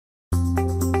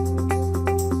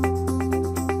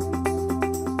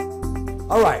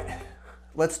All right,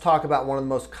 let's talk about one of the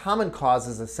most common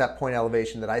causes of set point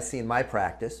elevation that I see in my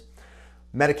practice,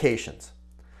 medications.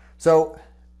 So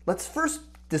let's first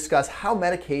discuss how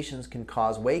medications can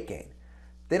cause weight gain.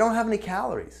 They don't have any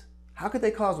calories. How could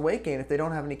they cause weight gain if they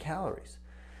don't have any calories?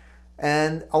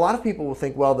 And a lot of people will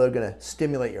think, well, they're going to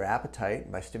stimulate your appetite.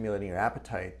 And by stimulating your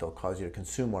appetite, they'll cause you to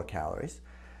consume more calories.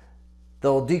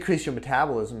 They'll decrease your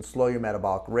metabolism, slow your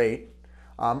metabolic rate.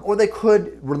 Or they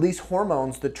could release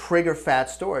hormones that trigger fat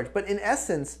storage. But in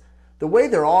essence, the way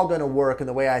they're all going to work and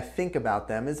the way I think about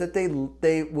them is that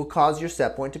they will cause your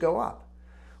set point to go up.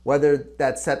 Whether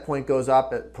that set point goes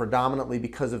up predominantly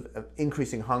because of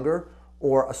increasing hunger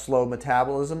or a slow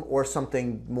metabolism or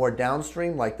something more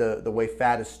downstream like the way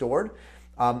fat is stored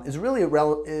is really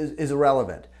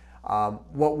irrelevant.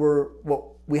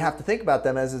 What we have to think about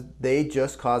them as is they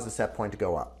just cause the set point to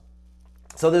go up.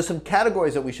 So there's some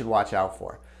categories that we should watch out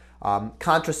for.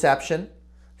 Contraception,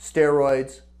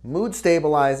 steroids, mood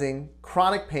stabilizing,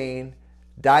 chronic pain,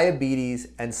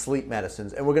 diabetes, and sleep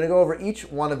medicines. And we're going to go over each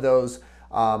one of those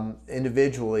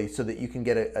individually so that you can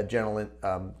get a general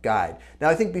guide. Now,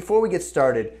 I think before we get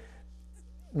started,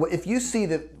 if you see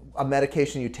that a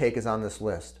medication you take is on this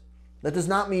list, that does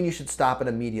not mean you should stop it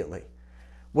immediately.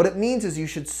 What it means is you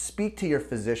should speak to your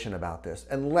physician about this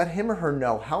and let him or her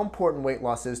know how important weight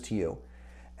loss is to you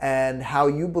and how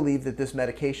you believe that this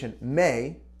medication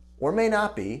may or may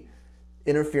not be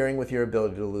interfering with your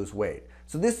ability to lose weight.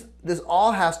 So this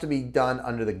all has to be done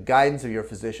under the guidance of your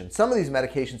physician. Some of these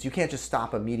medications you can't just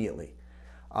stop immediately.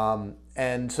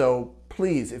 And so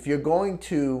please, if you want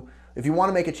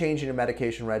to make a change in your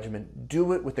medication regimen,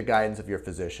 do it with the guidance of your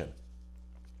physician.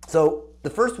 So the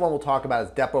first one we'll talk about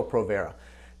is Depo-Provera.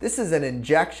 This is an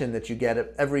injection that you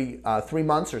get every 3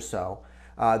 months or so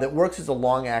that works as a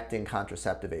long-acting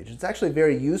contraceptive agent. It's actually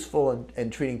very useful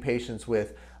in treating patients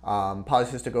with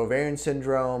polycystic ovarian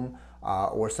syndrome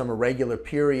or some irregular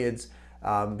periods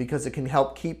because it can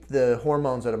help keep the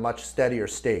hormones at a much steadier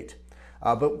state.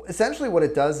 But essentially what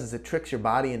it does is it tricks your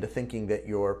body into thinking that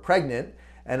you're pregnant,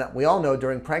 and we all know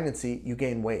during pregnancy you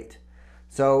gain weight.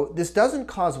 So this doesn't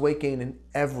cause weight gain in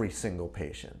every single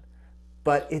patient,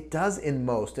 but it does in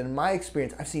most. And in my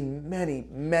experience, I've seen many,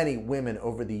 many women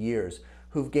over the years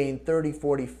who've gained 30,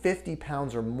 40, 50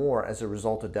 pounds or more as a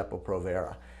result of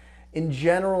Depo-Provera. In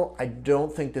general, I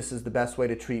don't think this is the best way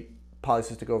to treat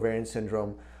polycystic ovarian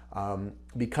syndrome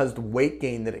because the weight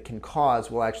gain that it can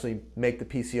cause will actually make the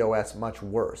PCOS much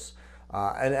worse.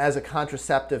 And as a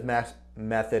contraceptive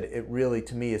method, it really,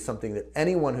 to me, is something that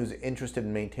anyone who's interested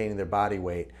in maintaining their body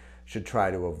weight should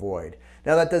try to avoid.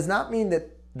 Now, that does not mean that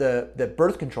that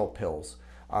birth control pills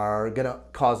are going to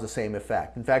cause the same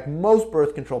effect. In fact, most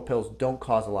birth control pills don't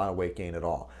cause a lot of weight gain at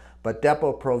all. But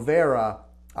Depo-Provera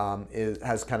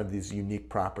has kind of these unique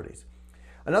properties.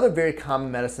 Another very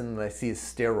common medicine that I see is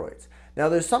steroids. Now,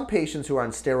 there's some patients who are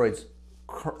on steroids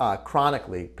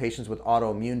chronically, patients with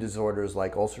autoimmune disorders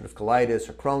like ulcerative colitis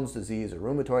or Crohn's disease or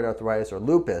rheumatoid arthritis or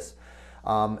lupus,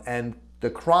 and the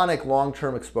chronic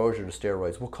long-term exposure to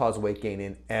steroids will cause weight gain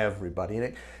in everybody, and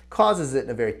it causes it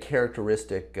in a very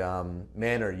characteristic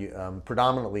manner,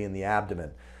 predominantly in the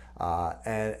abdomen.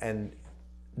 And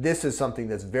this is something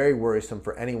that's very worrisome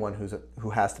for anyone who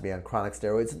has to be on chronic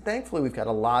steroids. And thankfully, we've got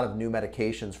a lot of new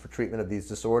medications for treatment of these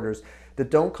disorders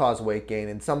that don't cause weight gain,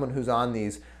 and someone who's on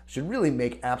these should really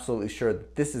make absolutely sure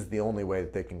that this is the only way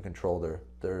that they can control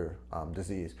their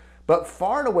disease. But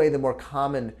far and away, the more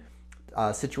common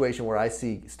situation where I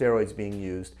see steroids being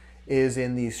used is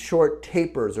in these short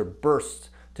tapers or bursts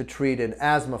to treat an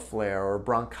asthma flare or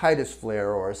bronchitis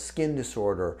flare or a skin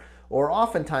disorder, or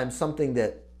oftentimes something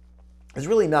that is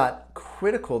really not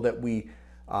critical that we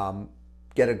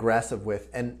get aggressive with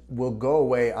and will go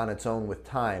away on its own with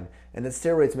time, and that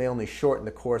steroids may only shorten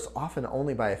the course, often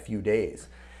only by a few days.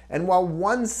 And while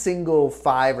one single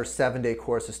 5 or 7 day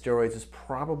course of steroids is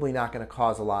probably not going to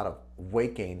cause a lot of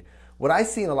weight gain, what I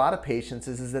see in a lot of patients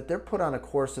is that they're put on a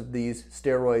course of these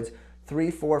steroids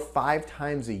 3, 4, 5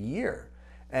 times a year.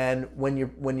 And when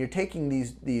you're taking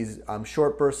these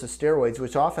short bursts of steroids,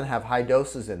 which often have high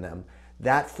doses in them,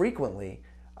 that frequently,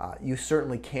 you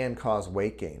certainly can cause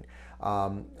weight gain.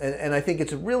 And I think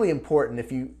it's really important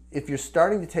if you're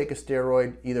starting to take a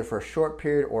steroid either for a short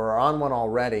period or are on one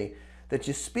already, that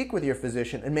you speak with your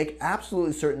physician and make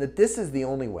absolutely certain that this is the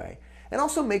only way. And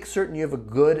also make certain you have a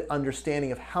good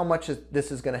understanding of how much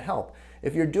this is going to help.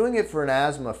 If you're doing it for an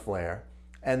asthma flare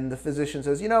and the physician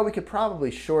says, you know, we could probably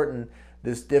shorten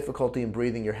this difficulty in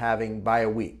breathing you're having by a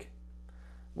week,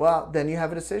 well, then you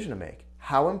have a decision to make.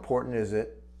 How important is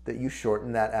it that you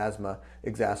shorten that asthma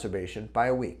exacerbation by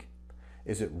a week?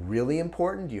 Is it really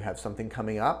important? Do you have something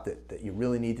coming up that you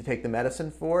really need to take the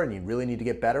medicine for and you really need to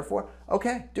get better for?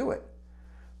 Okay, do it.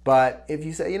 But if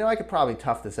you say, I could probably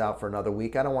tough this out for another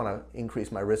week, I don't want to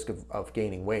increase my risk of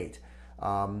gaining weight,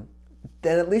 then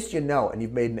at least you know and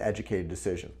you've made an educated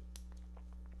decision.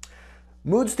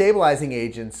 Mood stabilizing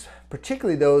agents,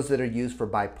 particularly those that are used for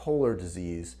bipolar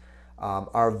disease,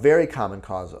 are a very common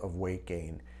cause of weight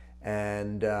gain,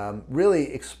 and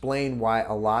really explain why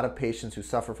a lot of patients who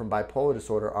suffer from bipolar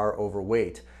disorder are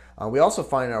overweight. We also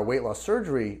find in our weight loss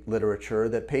surgery literature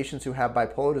that patients who have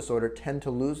bipolar disorder tend to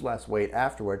lose less weight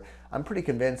afterward. I'm pretty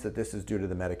convinced that this is due to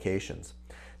the medications.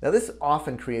 Now, this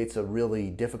often creates a really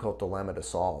difficult dilemma to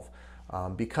solve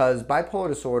because bipolar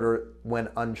disorder, when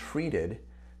untreated,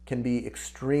 can be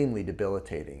extremely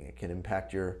debilitating. It can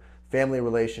impact your family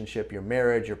relationship, your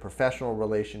marriage, your professional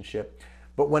relationship.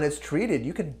 But when it's treated,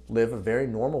 you can live a very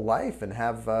normal life and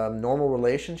have normal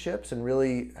relationships and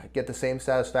really get the same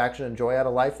satisfaction and joy out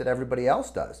of life that everybody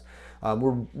else does.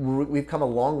 We've come a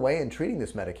long way in treating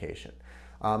this medication.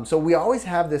 So we always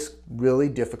have this really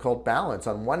difficult balance.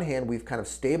 On one hand, we've kind of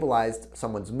stabilized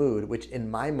someone's mood, which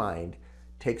in my mind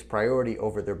takes priority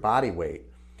over their body weight.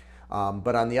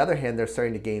 But on the other hand, they're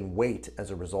starting to gain weight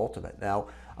as a result of it. Now,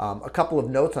 a couple of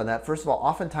notes on that. First of all,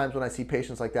 oftentimes when I see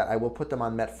patients like that, I will put them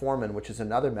on metformin, which is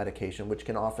another medication which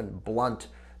can often blunt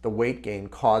the weight gain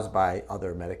caused by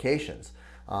other medications.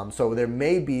 So there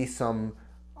may be some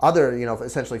other,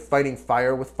 essentially fighting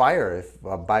fire with fire. If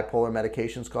bipolar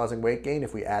medication is causing weight gain,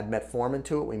 if we add metformin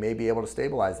to it, we may be able to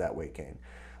stabilize that weight gain.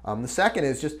 The second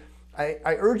is just,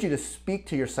 I urge you to speak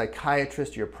to your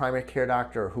psychiatrist, your primary care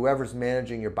doctor, or whoever's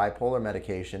managing your bipolar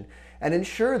medication, and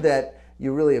ensure that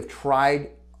you really have tried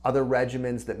other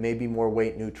regimens that may be more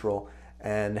weight neutral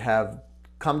and have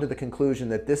come to the conclusion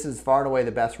that this is far and away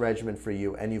the best regimen for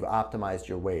you and you've optimized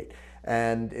your weight.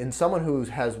 And in someone who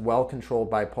has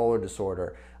well-controlled bipolar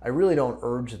disorder, I really don't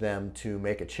urge them to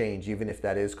make a change, even if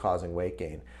that is causing weight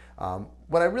gain.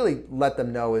 What I really let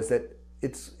them know is that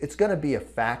it's going to be a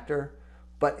factor,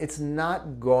 but it's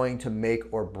not going to make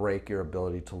or break your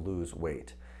ability to lose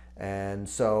weight. And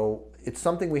so it's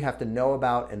something we have to know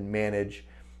about and manage,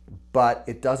 but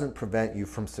it doesn't prevent you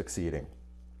from succeeding.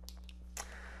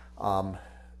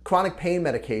 Chronic pain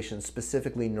medications,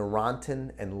 specifically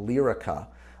Neurontin and Lyrica,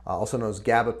 also known as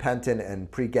gabapentin and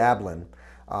pregabalin,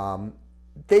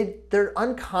 they're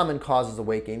uncommon causes of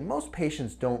weight gain. Most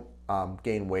patients don't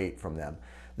gain weight from them.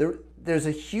 There's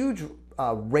a huge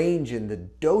range in the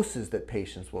doses that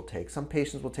patients will take. Some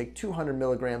patients will take 200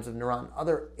 milligrams of Neurontin,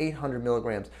 other 800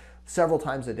 milligrams several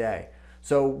times a day.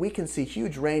 So we can see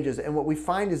huge ranges, and what we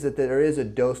find is that there is a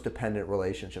dose-dependent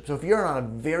relationship. So if you're on a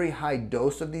very high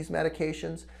dose of these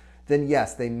medications, then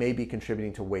yes, they may be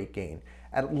contributing to weight gain.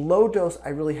 At low dose, I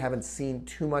really haven't seen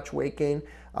too much weight gain,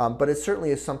 but it certainly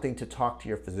is something to talk to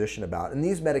your physician about. And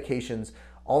these medications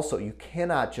also, you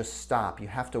cannot just stop. You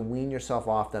have to wean yourself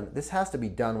off them. This has to be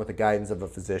done with the guidance of a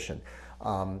physician.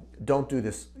 Don't do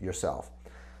this yourself.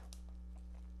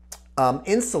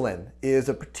 Insulin is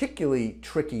a particularly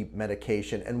tricky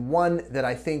medication and one that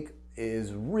I think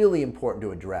is really important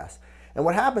to address. And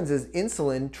what happens is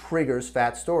insulin triggers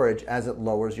fat storage as it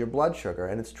lowers your blood sugar,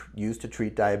 and it's used to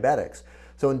treat diabetics.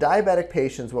 So in diabetic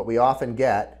patients, what we often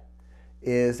get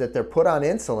is that they're put on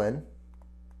insulin,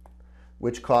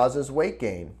 which causes weight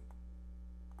gain,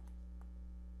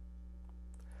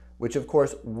 which of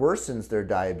course worsens their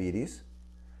diabetes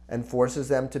and forces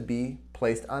them to be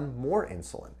placed on more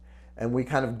insulin. And we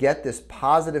kind of get this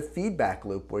positive feedback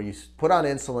loop where you put on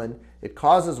insulin, it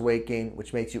causes weight gain,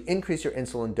 which makes you increase your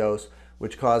insulin dose,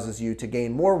 which causes you to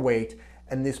gain more weight.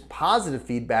 And this positive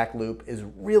feedback loop is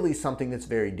really something that's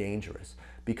very dangerous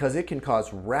because it can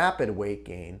cause rapid weight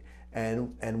gain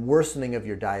and worsening of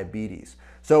your diabetes.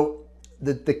 So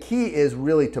the key is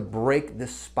really to break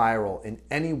this spiral in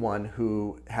anyone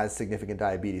who has significant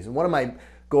diabetes. And one of my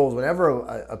goals, whenever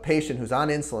a patient who's on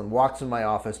insulin walks in my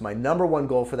office, my number one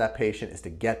goal for that patient is to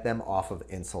get them off of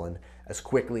insulin as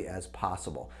quickly as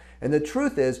possible. And the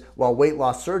truth is, while weight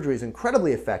loss surgery is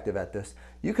incredibly effective at this,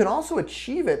 you can also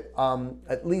achieve it,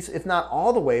 at least if not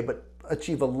all the way, but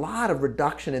achieve a lot of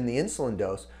reduction in the insulin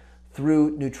dose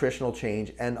through nutritional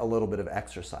change and a little bit of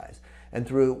exercise. And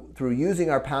through using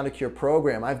our Pound to Cure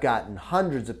program, I've gotten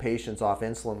hundreds of patients off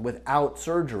insulin without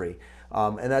surgery.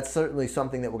 And that's certainly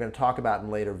something that we're going to talk about in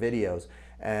later videos.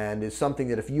 And it's something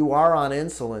that if you are on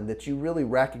insulin, that you really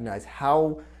recognize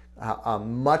how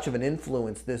much of an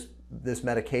influence this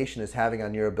medication is having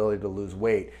on your ability to lose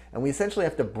weight. And we essentially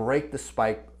have to break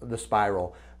the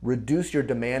spiral, reduce your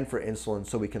demand for insulin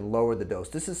so we can lower the dose.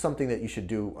 This is something that you should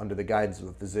do under the guidance of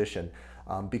a physician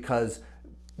because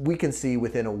we can see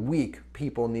within a week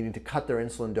people needing to cut their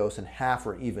insulin dose in half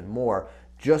or even more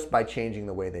just by changing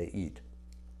the way they eat.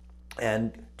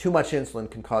 And too much insulin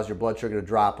can cause your blood sugar to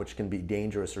drop, which can be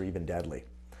dangerous or even deadly.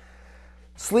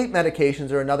 Sleep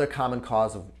medications are another common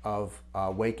cause of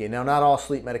weight gain. Now, not all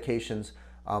sleep medications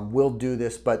will do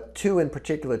this, but two in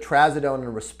particular, trazodone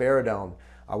and risperidone,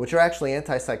 which are actually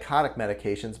antipsychotic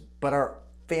medications, but are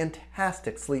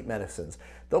fantastic sleep medicines.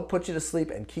 They'll put you to sleep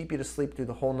and keep you to sleep through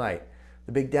the whole night.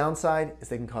 The big downside is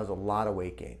they can cause a lot of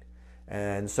weight gain.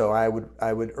 And so I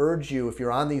would urge you, if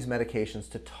you're on these medications,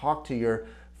 to talk to your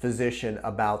physician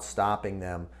about stopping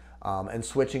them and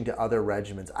switching to other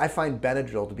regimens. I find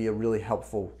Benadryl to be a really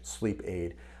helpful sleep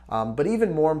aid. But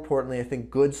even more importantly, I think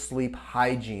good sleep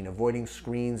hygiene, avoiding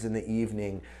screens in the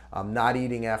evening, not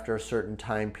eating after a certain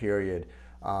time period,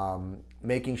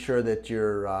 making sure that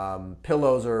your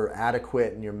pillows are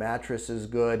adequate and your mattress is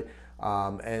good,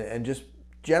 and just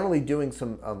generally doing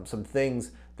some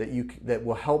things that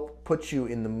will help put you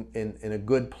in a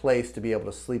good place to be able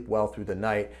to sleep well through the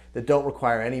night, that don't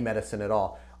require any medicine at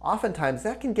all. Oftentimes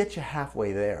that can get you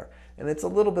halfway there, and it's a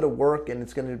little bit of work and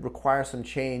it's going to require some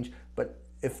change, but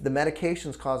if the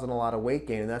medication's causing a lot of weight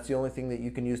gain and that's the only thing that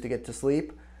you can use to get to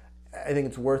sleep, I think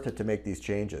it's worth it to make these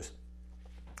changes.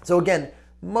 So again,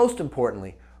 most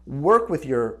importantly, work with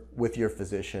your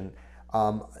physician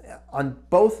on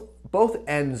both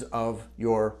ends of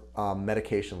your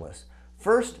medication list.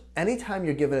 First, anytime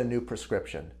you're given a new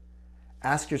prescription,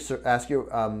 ask your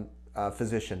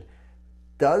physician,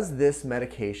 does this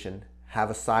medication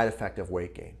have a side effect of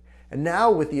weight gain? And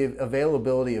now with the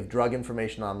availability of drug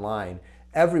information online,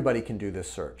 everybody can do this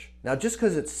search. Now, just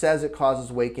because it says it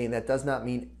causes weight gain, that does not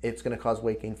mean it's going to cause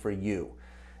weight gain for you.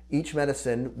 Each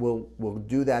medicine will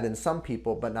do that in some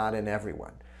people, but not in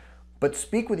everyone. But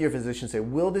speak with your physician, say,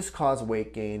 will this cause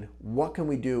weight gain? What can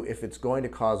we do if it's going to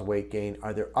cause weight gain?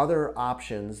 Are there other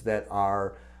options that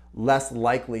are less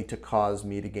likely to cause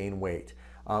me to gain weight?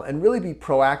 And really be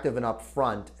proactive and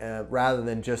upfront rather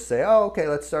than just say, oh, okay,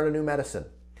 let's start a new medicine.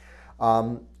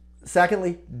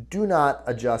 Secondly, do not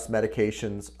adjust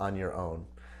medications on your own.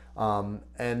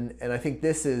 And I think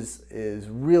this is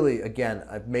really, again,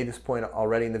 I've made this point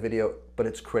already in the video, but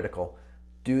it's critical.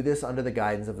 Do this under the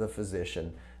guidance of the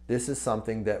physician. This is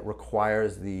something that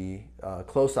requires the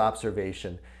close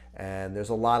observation, and there's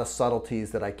a lot of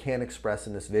subtleties that I can't express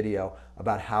in this video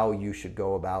about how you should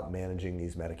go about managing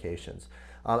these medications.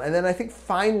 And then I think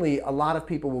finally, a lot of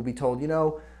people will be told, you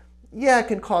know, yeah, it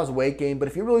can cause weight gain, but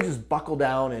if you really just buckle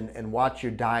down and watch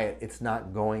your diet, it's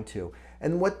not going to.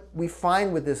 And what we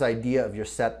find with this idea of your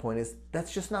set point is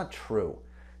that's just not true.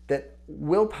 That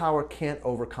willpower can't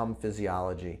overcome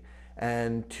physiology.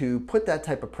 And to put that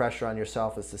type of pressure on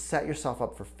yourself is to set yourself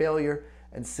up for failure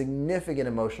and significant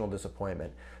emotional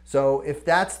disappointment. So if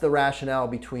that's the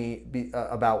rationale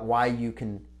about why you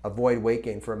can avoid weight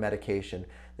gain for a medication,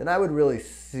 then I would really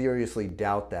seriously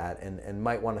doubt that and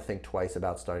might want to think twice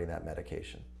about starting that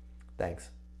medication. Thanks.